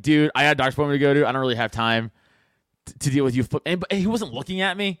like, dude, I got a doctor's appointment to go to. I don't really have time to deal with you. And he wasn't looking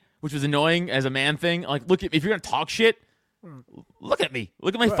at me, which was annoying as a man thing. Like, look at, if you're gonna talk shit, look at me.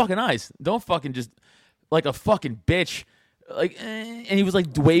 Look at my fucking eyes. Don't fucking just like a fucking bitch. Like, and he was like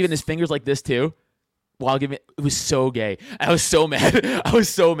waving his fingers like this too. While giving it was so gay. I was so mad. I was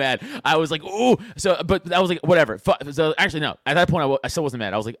so mad. I was like, ooh. So, but I was like, whatever. So actually, no. At that point, I still wasn't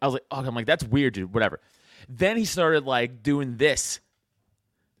mad. I was like, oh, I'm like, that's weird, dude. Whatever. Then he started like doing this,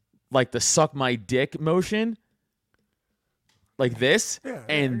 like the suck my dick motion, like this,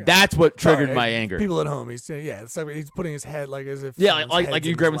 and that's what triggered my anger. People at home, he's saying, it's like he's putting his head like as if like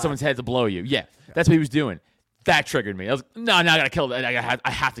you're grabbing someone's head to blow you. Yeah, that's what he was doing. That triggered me. I was no, I gotta kill it. I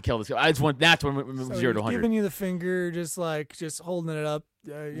have to kill this guy. I just want. That's when it was 0 to 100. Giving you the finger, just holding it up,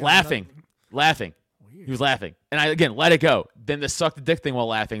 laughing. Weird. He was laughing, and I again let it go. Then the suck the dick thing while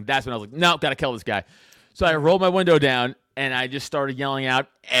laughing. That's when I was like, no, gotta kill this guy. So I rolled my window down and I just started yelling out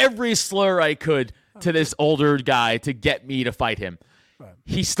every slur I could to this older guy to get me to fight him. Right.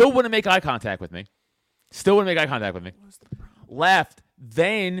 He still wouldn't make eye contact with me. Left.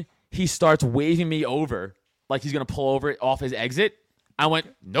 Then he starts waving me over like he's going to pull over off his exit. I went,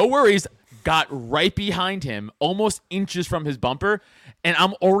 no worries. Got right behind him, almost inches from his bumper, and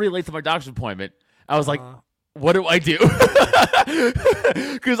I'm already late to my doctor's appointment. I was like, what do I do?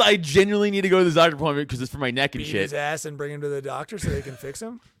 Because I genuinely need to go to the doctor's appointment because it's for my neck and beat shit. His ass and bring him to the doctor so they can fix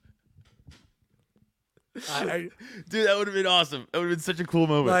him. Dude, that would have been awesome. That would have been such a cool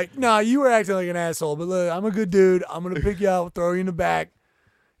moment. Like, nah, you were acting like an asshole, but look, I'm a good dude. I'm gonna pick you up, throw you in the back.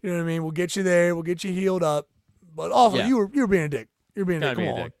 You know what I mean? We'll get you there. We'll get you healed up. But also, you were being a dick. You're being a dick.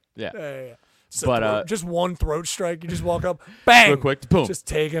 Come on. Yeah. So but just one throat strike. You just walk up, bang, real quick, boom. Just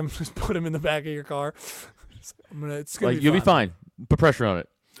take him. Just put him in the back of your car. It's gonna be you'll fine. be fine. Put pressure on it,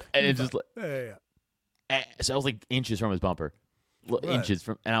 and it just yeah. So I was like inches from his bumper, inches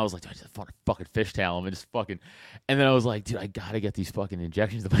from, and I was like, dude, I just fucking fishtail him and just fucking, and then I was like, dude, I gotta get these fucking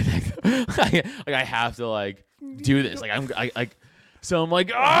injections in my neck. like I have to do this. So I'm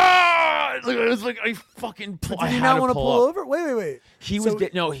like, it's like I fucking. Did you not want to pull over? Wait. We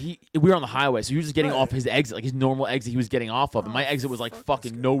were on the highway, so he was just getting off his exit, like his normal exit. He was getting off of, and my exit was like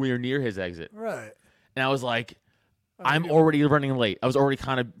fucking nowhere near his exit. Right. And I was like, I'm already running late. I was already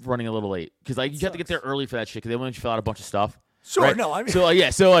kind of running a little late because you have to get there early for that shit because they want you to fill out a bunch of stuff. Sure. Right? No, I mean. So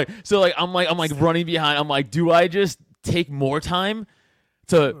I'm running behind. I'm like, do I just take more time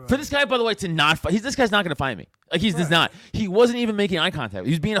for this guy? By the way, to not fight. This guy's not going to find me. Like he's not. He wasn't even making eye contact.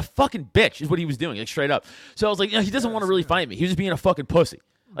 He was being a fucking bitch. Is what he was doing, like straight up. So I was like, he doesn't want to really fight me. He was just being a fucking pussy.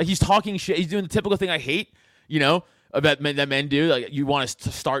 Like he's talking shit. He's doing the typical thing I hate. That men do. Like you want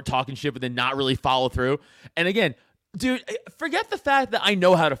to start talking shit, but then not really follow through. And again, dude, forget the fact that I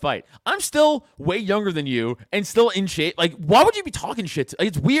know how to fight. I'm still way younger than you and still in shape. Like, why would you be talking shit?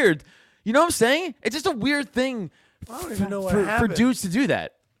 It's weird. You know what I'm saying? It's just a weird thing. I don't even know what for happened. dudes to do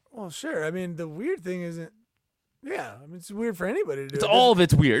that. Well, sure. I mean, the weird thing isn't. Yeah, I mean, it's weird for anybody to do. It's all of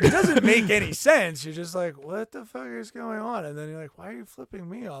it's weird. It doesn't make any sense. You're just like, what the fuck is going on? And then you're like, why are you flipping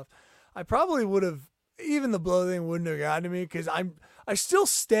me off? I probably would have. Even the blow thing wouldn't have gotten to me because I still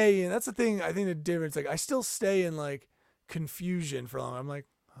stay in. That's the thing. I think the difference. Like I still stay in confusion for long. I'm like,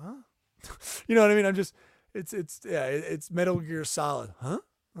 huh? You know what I mean? I'm just. It's Metal Gear Solid, huh?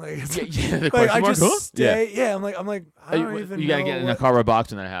 Like, the like I mark, just huh? stay. Yeah, I'm like, I don't even. You gotta know get in a cardboard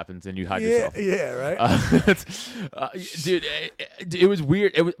box when that happens, and you hide yourself. Yeah, right. Dude, it was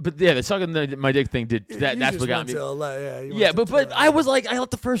weird. But the sucking my dick thing did that. That's what got me. But I was like, I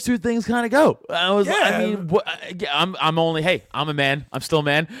let the first two things kind of go. I was like, I mean, I'm a man. I'm still a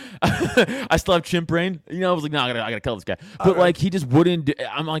man. I still have chimp brain. I was like, no, I gotta kill this guy. But he just wouldn't.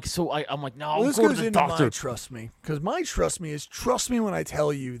 I'm like, I'm like, no, this go goes to the into doctor. my trust me, because my trust me is trust me when I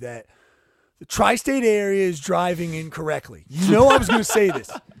tell you that the tri-state area is driving incorrectly. I was going to say this.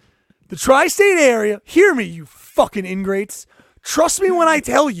 The tri-state area, hear me, you fucking ingrates. Trust me when I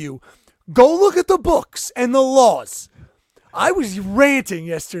tell you, go look at the books and the laws. I was ranting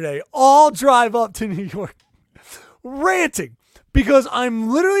yesterday, all drive up to New York. Ranting. Because I'm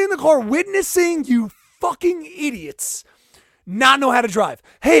literally in the car witnessing you fucking idiots not know how to drive.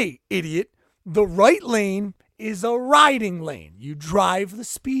 Hey, idiot, the right lane is a riding lane. You drive the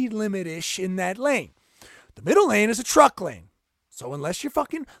speed limit-ish in that lane. The middle lane is a truck lane. So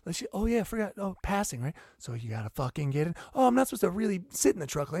passing, right? So you gotta fucking get in. Oh, I'm not supposed to really sit in the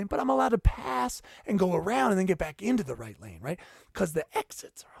truck lane, but I'm allowed to pass and go around and then get back into the right lane, right? Because the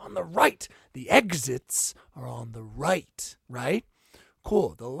exits are on the right. The exits are on the right, right?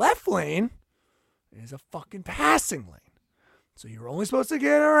 Cool. The left lane is a fucking passing lane. So you're only supposed to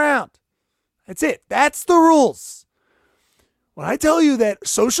get around. That's it. That's the rules. When I tell you that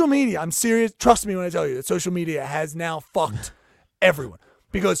social media, I'm serious. Trust me when I tell you that social media has now fucked everyone.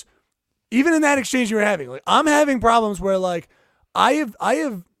 Because even in that exchange you were having, like I'm having problems where like I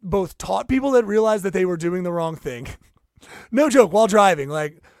have both taught people that realized that they were doing the wrong thing. No joke, while driving,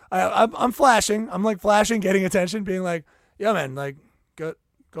 like I'm flashing. I'm like flashing, getting attention, being like, yeah, man, like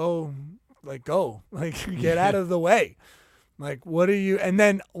go, like get out of the way. Like, what are you? And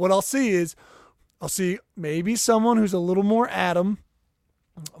then what I'll see maybe someone who's a little more Adam,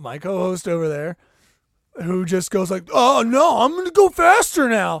 my co-host over there, who just goes like, oh no, I'm going to go faster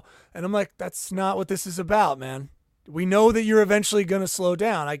now. And I'm like, that's not what this is about, man. We know that you're eventually going to slow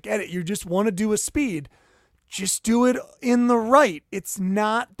down. I get it. You just want to do a speed. Just do it in the right. It's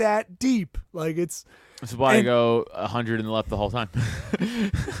not that deep. Like it's. That's why I go 100 in the left the whole time.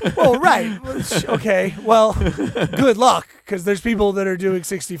 Well, right. Okay. Well, good luck, because there's people that are doing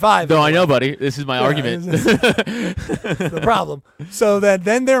 65. No, I know, buddy. This is my argument. The problem. So that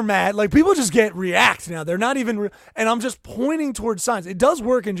then they're mad. Like people just react now. They're not even. And I'm just pointing towards signs. It does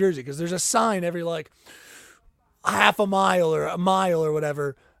work in Jersey because there's a sign every like half a mile or a mile or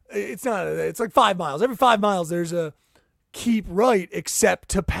whatever. It's not. It's like 5 miles. Every 5 miles, there's a keep right except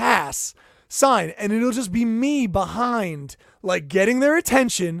to pass sign, and it'll just be me behind, like getting their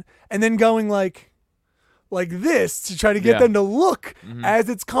attention and then going like this to try to get them to look as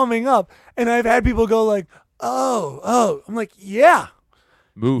it's coming up. And I've had people go like, oh, I'm like, yeah,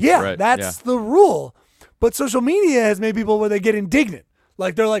 move, yeah, right. that's the rule. But social media has made people where they get indignant.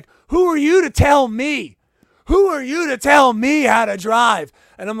 Like they're like, who are you to tell me? Who are you to tell me how to drive?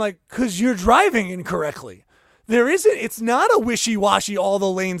 And I'm like, because you're driving incorrectly. It's not a wishy-washy, all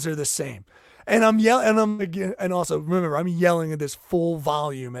the lanes are the same. And I'm yelling, and also remember, I'm yelling at this full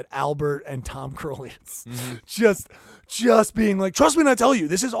volume at Albert and Tom Crolians. Just being like, trust me when I tell you,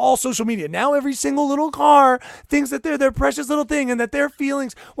 this is all social media. Now every single little car thinks that they're their precious little thing and that their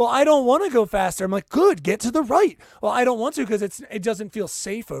feelings, well, I don't want to go faster. I'm like, good, get to the right. Well, I don't want to because it doesn't feel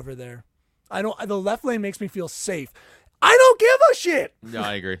safe over there. The left lane makes me feel safe. I don't give a shit. No,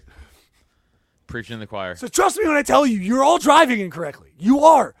 I agree. Preaching in the choir. So trust me when I tell you, you're all driving incorrectly. You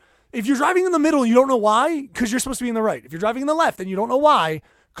are. If you're driving in the middle and you don't know why, because you're supposed to be in the right. If you're driving in the left and you don't know why,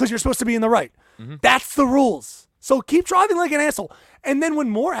 because you're supposed to be in the right. That's the rules. So keep driving like an asshole. And then when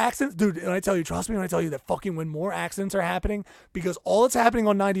more accidents, dude, and I tell you, trust me when I tell you that fucking when more accidents are happening, because all that's happening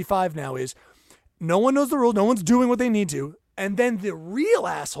on 95 now is no one knows the rules, no one's doing what they need to. And then the real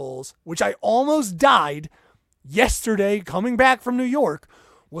assholes, which I almost died yesterday coming back from New York,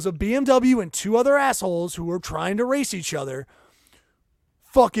 was a BMW and 2 other assholes who were trying to race each other.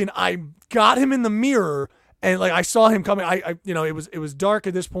 Fucking, I got him in the mirror and like I saw him coming. It was dark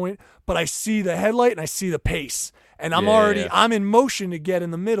at this point, but I see the headlight and I see the pace, and I'm in motion to get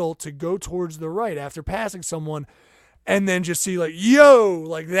in the middle to go towards the right after passing someone, and then just see like yo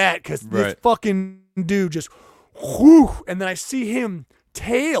like that because this fucking dude just whoo, and then I see him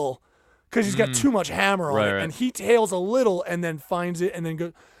tail because he's got too much hammer on it, and he tails a little and then finds it and then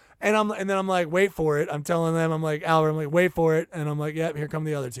goes. And then I'm like, wait for it. I'm telling them, I'm like, Albert, I'm like, wait for it. And I'm like, yep, here come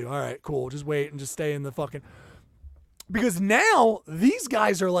the other 2. All right, cool. Just wait and just stay in the fucking. Because now these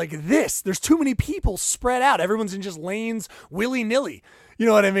guys are like this. There's too many people spread out. Everyone's in just lanes willy-nilly. You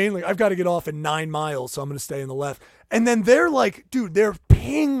know what I mean? Like, I've got to get off in 9 miles, so I'm going to stay in the left. And then they're like, dude, they're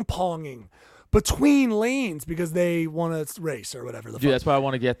ping-ponging between lanes because they want to race or whatever. Dude, that's why I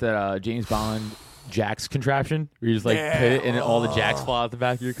want to get that James Bond jacks contraption where you just like pit it and all the jacks fall out the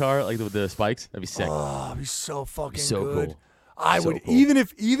back of your car like with the spikes. That'd be sick. Oh, it'd be so fucking so good. Cool. I would cool. even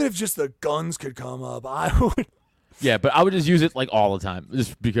if just the guns could come up, I would. Yeah, but I would just use it like all the time,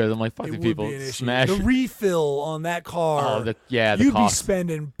 just because I'm like, fuck it the would people. Be an issue. Smash the refill on that car. Oh, the you'd cost. be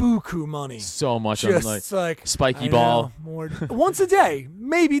spending buku money. So much. Just on like spiky ball. Once a day,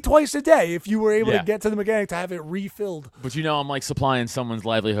 maybe twice a day, if you were able to get to the mechanic to have it refilled. But I'm like supplying someone's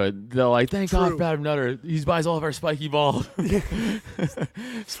livelihood. They're like, thank God for Adam Nutter. He buys all of our spiky ball,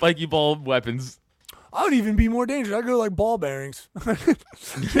 spiky ball weapons. I would even be more dangerous. I'd go like ball bearings.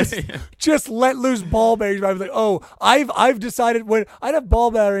 just let loose ball bearings. I'd be like, oh, I've decided when I'd have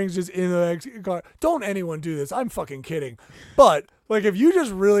ball bearings just in the car. Don't anyone do this. I'm fucking kidding. But like if you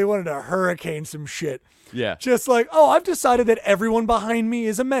just really wanted to hurricane some shit. Yeah. Just like, oh, I've decided that everyone behind me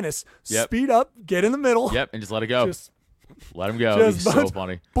is a menace. Yep. Speed up, get in the middle. Yep, and just let it go. Let him go. It'd be so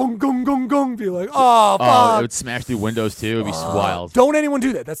funny. Boom, gong, gong, gong. Be like, oh, fuck. Oh, it would smash through windows too. It'd be wild. Don't anyone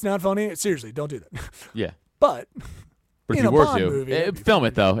do that. That's not funny. Seriously, don't do that. Yeah. But if in you a were Bond to, movie, film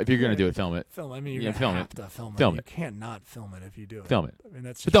it though. If you're gonna do it, film it. Film. I mean, you're gonna film have it. to film it. Film You it. can't not film it if you do it. Film it. I mean,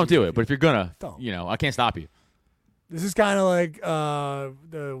 that's. But don't do it. But if you're gonna, don't. I can't stop you. This is kind of like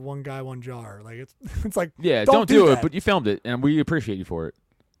the one guy, one jar. Like it's like Yeah, don't do that. it, but you filmed it, and we appreciate you for it.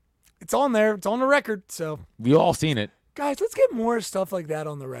 It's on there. It's on the record. So We all seen it. guys, let's get more stuff like that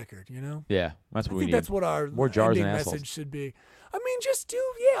on the record. You know, Yeah, that's what I we think need. that's what our More jars ending and assholes. message should be. I mean, just do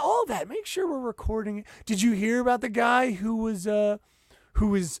all that. Make sure we're recording it. Did you hear about the guy who was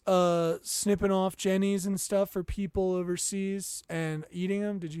snipping off Jennies and stuff for people overseas and eating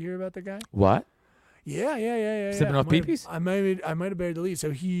them? Did you hear about the guy? What? Yeah. Snipping off peepees? I might have buried the lead.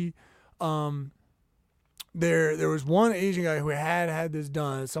 So he, there was one Asian guy who had this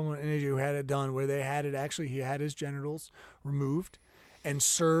done. Someone in Asia who had it done where they had it actually. He had his genitals removed and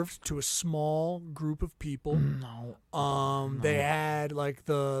served to a small group of people. No. They had like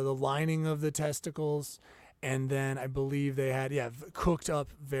the lining of the testicles, and then I believe they had cooked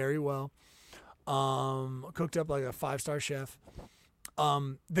up very well. Cooked up like a 5-star chef.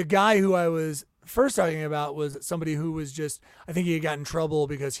 The guy who I was first talking about was somebody who was just, I think he had gotten in trouble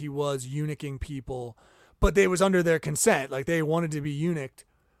because he was eunuching people, but they was under their consent. Like they wanted to be eunuched.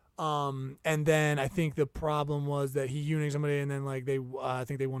 And then I think the problem was that he eunuched somebody, and then like I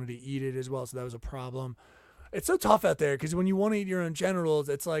think they wanted to eat it as well. So that was a problem. It's so tough out there because when you want to eat your own genitals,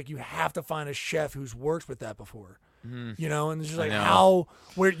 it's like you have to find a chef who's worked with that before. You know, and it's just like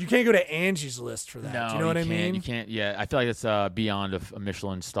where you can't go to Angie's List for that. No, Do you know what I mean? You can't. Yeah, I feel like it's beyond a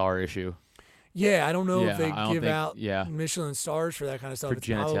Michelin star issue. Yeah, I don't know if Yeah, they I don't give think- out yeah. Michelin stars for that kind of stuff. For It's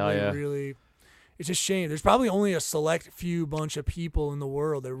genitalia. probably really, it's a shame. There's probably only a select few bunch of people in the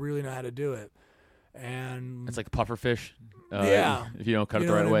world that really know how to do it. And It's like puffer fish. Yeah. If you don't cut You it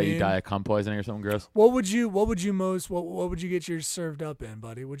the know right what I way, you mean? die of cum poisoning or something gross. what would you get yours served up in,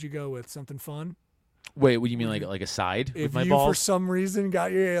 buddy? Would you go with something fun? Wait, what do you mean like a side If with my you balls? for some reason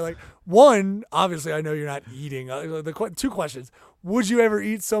got your like one, obviously I know you're not eating. Two questions: would you ever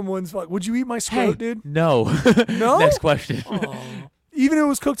eat someone's? Would you eat my scrot, dude? No. No? Next question. Aw. Even if it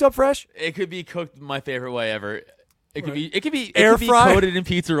was cooked up fresh. It could be cooked my favorite way ever. It could Right. be Air fry? coated in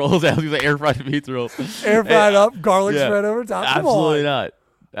pizza rolls. I was like air fried pizza rolls. Air fried up, garlic Yeah. spread over top. Come Absolutely on. not.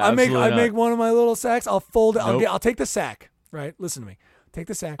 I make Absolutely not. one of my little sacks. I'll fold it. Nope. I'll take the sack. Right. Listen to me. Take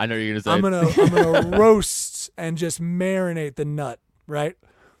the sack. I know you're gonna say. I'm gonna roast and just marinate the nut. Right.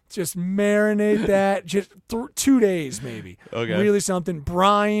 Just marinate that. Just 2 days maybe. Okay. Really something.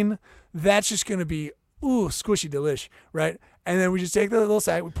 Brine. That's just gonna be squishy delish. Right. And then we just take the little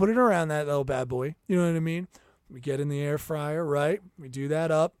sack. We put it around that little bad boy. You know what I mean? We get in the air fryer. Right. We do that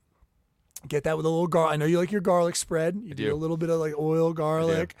up. Get that with a little garlic. I know you like your garlic spread. You do do. a little bit of like oil,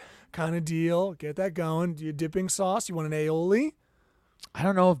 garlic kind of deal. Get that going. Do you dipping sauce? You want an aioli? I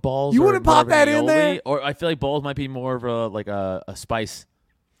don't know if balls. You are wouldn't more pop of an that in aioli, there? or I feel like balls might be more of a spice.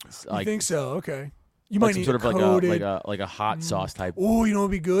 You think so? Okay. You like might some need sort of coated. like a hot sauce type. Oh, you know what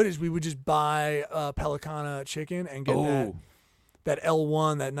would be good is we would just buy Pelicana chicken and get Oh, that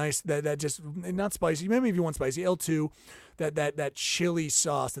L1, that nice that just not spicy. Maybe if you want spicy, L2, that chili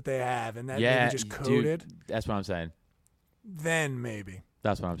sauce that they have, and that yeah, maybe just dude, coated. that's what I'm saying. Then maybe.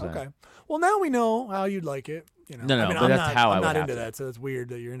 That's what I'm saying. Okay. Well, now we know how you'd like it. You know. No, no, I mean, but I'm that's not, how I I'm would not have into to. that, so it's weird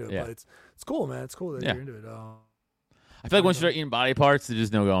that you're into it. Yeah. But it's cool, man. It's cool that Yeah. you're into it. I feel like once you start eating body parts, there's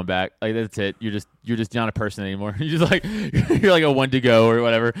just no going back. Like that's it. You're just not a person anymore. You're just like you're like a one to go or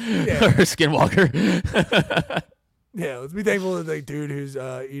whatever, Yeah. or a skinwalker. Yeah, let's be thankful that the dude who's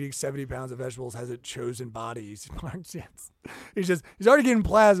eating 70 pounds of vegetables has a chosen body. He's already getting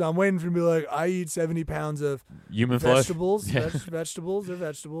plasma. I'm waiting for him to be like, I eat 70 pounds of Human flesh. vegetables. Yeah. Vegetables are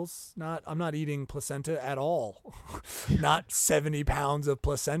vegetables. I'm not eating placenta at all. Not 70 pounds of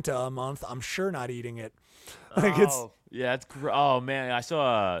placenta a month. I'm sure not eating it. Like Yeah, it's oh man, I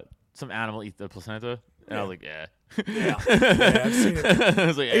saw some animal eat the placenta, and I was like, yeah. yeah, I've seen it. I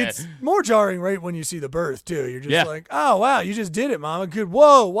was like, yeah. It's more jarring right when you see the birth too. You're just Yeah. like, oh wow, you just did it, mama. Good.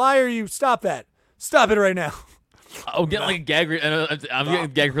 Whoa, why are you? Stop that. Stop it right now. I'm getting like a gag. I'm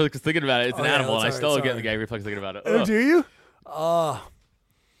getting gag reflex thinking about it. It's Oh, an yeah, animal, and I that's still all right, get the sorry. gag reflex thinking about it. Oh, Ugh. do you?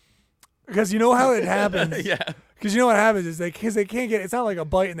 Because you know how it happens. Yeah. Because you know what happens is because they can't get. It's not like a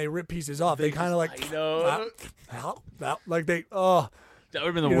bite and they rip pieces off. They kind of like. I know. Like they. That would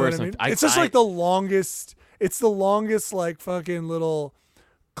have been the You know worst. what I mean? one. It's just like the longest. It's the longest like fucking little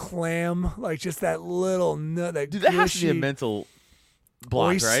clam, like just that little nut, that dude, that has to be a gushy mental block,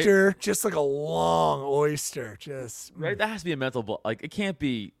 right? oyster, just like a long oyster, just Right, that has to be a mental block. Like it can't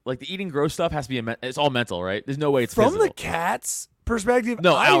be like the eating gross stuff has to be it's all mental, right? There's no way it's From physical. the cat's perspective.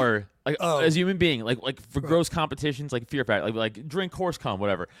 No, I- our like Oh. as a human being, like for gross competitions, like fear factor, like drink horse cum,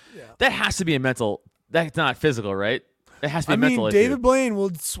 whatever. Yeah. That has to be a mental. That's not physical, right? It has to be I a mean, mental issue. David Blaine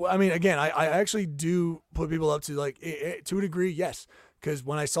will. I mean, again, I actually do put people up to like to a degree, yes. Because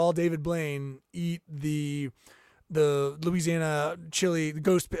when I saw David Blaine eat the the Louisiana chili, the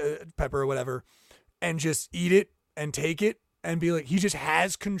ghost pepper or whatever, and just eat it and take it and be like, he just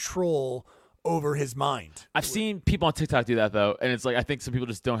has control over his mind. I've seen people on TikTok do that though, and it's like I think some people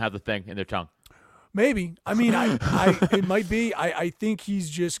just don't have the thing in their tongue. Maybe. I mean, it might be. I think he's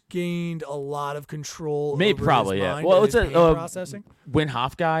just gained a lot of control. Maybe, over probably, his yeah. mind Well, and it's his a pain processing. Win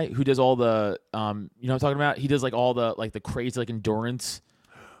Hof guy who does all the, you know what I'm talking about? He does like all the like the crazy like endurance.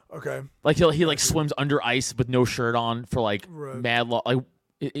 Okay. Like he like swims under ice with no shirt on for like mad long. Like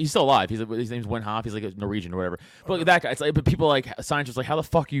he's still alive. His name's Win Hof. He's like a Norwegian or whatever. But like that guy, it's like, but people like scientists like, how the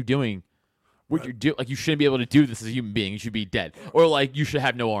fuck are you doing? What you do? Like you shouldn't be able to do this as a human being. You should be dead, or like you should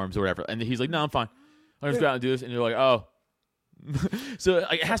have no arms or whatever. And he's like, no, I'm fine. I'm just go out and do this, and you're like, oh. So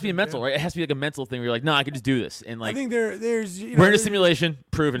like, it has to be a mental, right? It has to be like a mental thing where you're like, no, I can just do this. And like, I think there's we're in a simulation,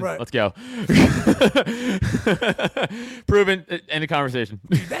 proven. Right. Let's go. Proven. End of conversation.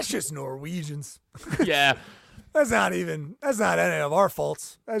 That's just Norwegians. Yeah. That's not any of our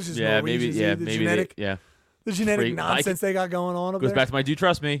faults. That's just Norwegians. The genetic Freak. nonsense they got going on up Goes there. back to my do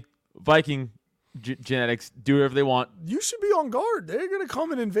trust me. Viking genetics, do whatever they want. You should be on guard. They're gonna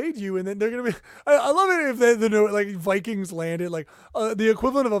come and invade you, and then they're gonna be. I love it if the like Vikings landed, like the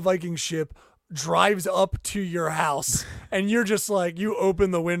equivalent of a Viking ship drives up to your house, and you're just like, you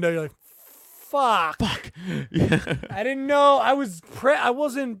open the window, you're like, fuck. Yeah. I didn't know. I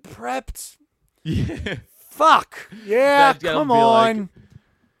wasn't prepped. Yeah. Fuck. Yeah. That's gotta Come be on. like,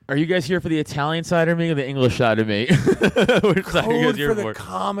 are you guys here for the Italian side of me or the English side of me? Which side are you guys Code here for the for?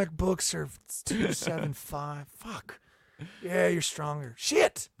 comic books are 275. Fuck. Yeah, you're stronger.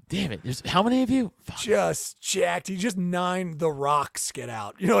 Shit. Damn it. There's how many of you? Fuck. Just jacked. You just 9 the rocks get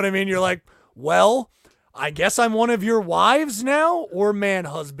out. You know what I mean? You're like, well, I guess I'm one of your wives now, or man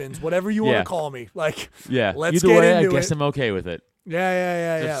husbands, whatever you want Yeah. to call me. Like, Yeah. let's Either get way, I into guess it. I'm okay with it.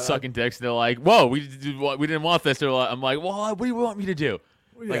 Yeah. They're sucking dicks. They're like, whoa, we didn't want this. They're like, I'm like, well, what do you want me to do?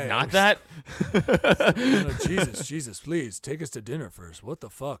 Like, not that? Jesus, please take us to dinner first. What the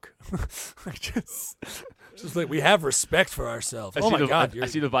fuck? just like, we have respect for ourselves. Oh my God. I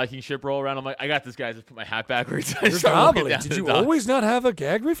see the Viking ship roll around. I'm like, I got this, guy. Just put my hat backwards. I You're start walking gobbling. down Did the you dock. always not have a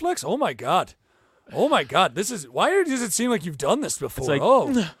gag reflex? Oh my God. Why does it seem like you've done this before? It's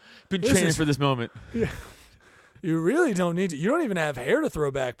like, been this training is- for this moment. You really don't need to. You don't even have hair to throw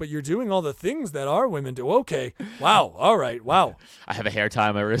back, but you're doing all the things that our women do. Okay. Wow. All right. Wow. I have a hair tie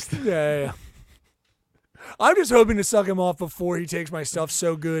on my wrist. Yeah. I'm just hoping to suck him off before he takes my stuff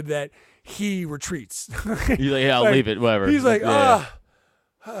so good that he retreats. He's like, yeah, I'll Like, leave it, whatever. He's like, Yeah.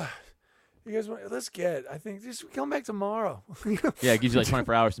 you guys want, let's get, I think just come back tomorrow. Yeah, it gives you like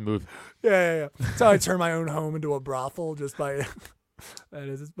 24 hours to move. Yeah. That's how I turn my own home into a brothel just by that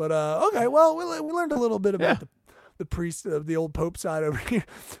is it. But okay, well, we learned a little bit about the priest of the old Pope side over here.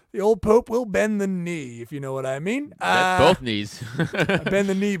 The old Pope will bend the knee, if you know what I mean. Both knees. I bend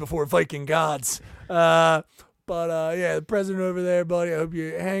the knee before Viking gods. But the president over there, buddy, I hope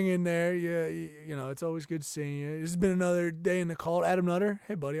you hang in there. Yeah, you know, it's always good seeing you. This has been another day in the cult. Adam Nutter.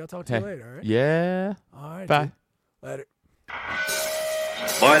 Hey, buddy, I'll talk to you later, all right? Yeah. All right. Bye. Dude. Later.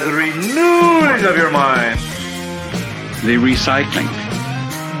 By the renewing of your mind. The recycling.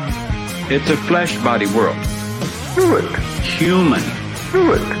 It's a flesh body world. Do it. Human.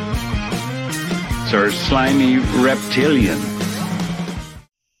 Do it. Sir slimy reptilian.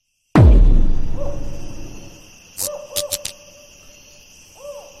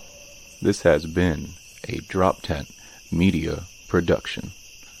 This has been a Drop Tent Media Production.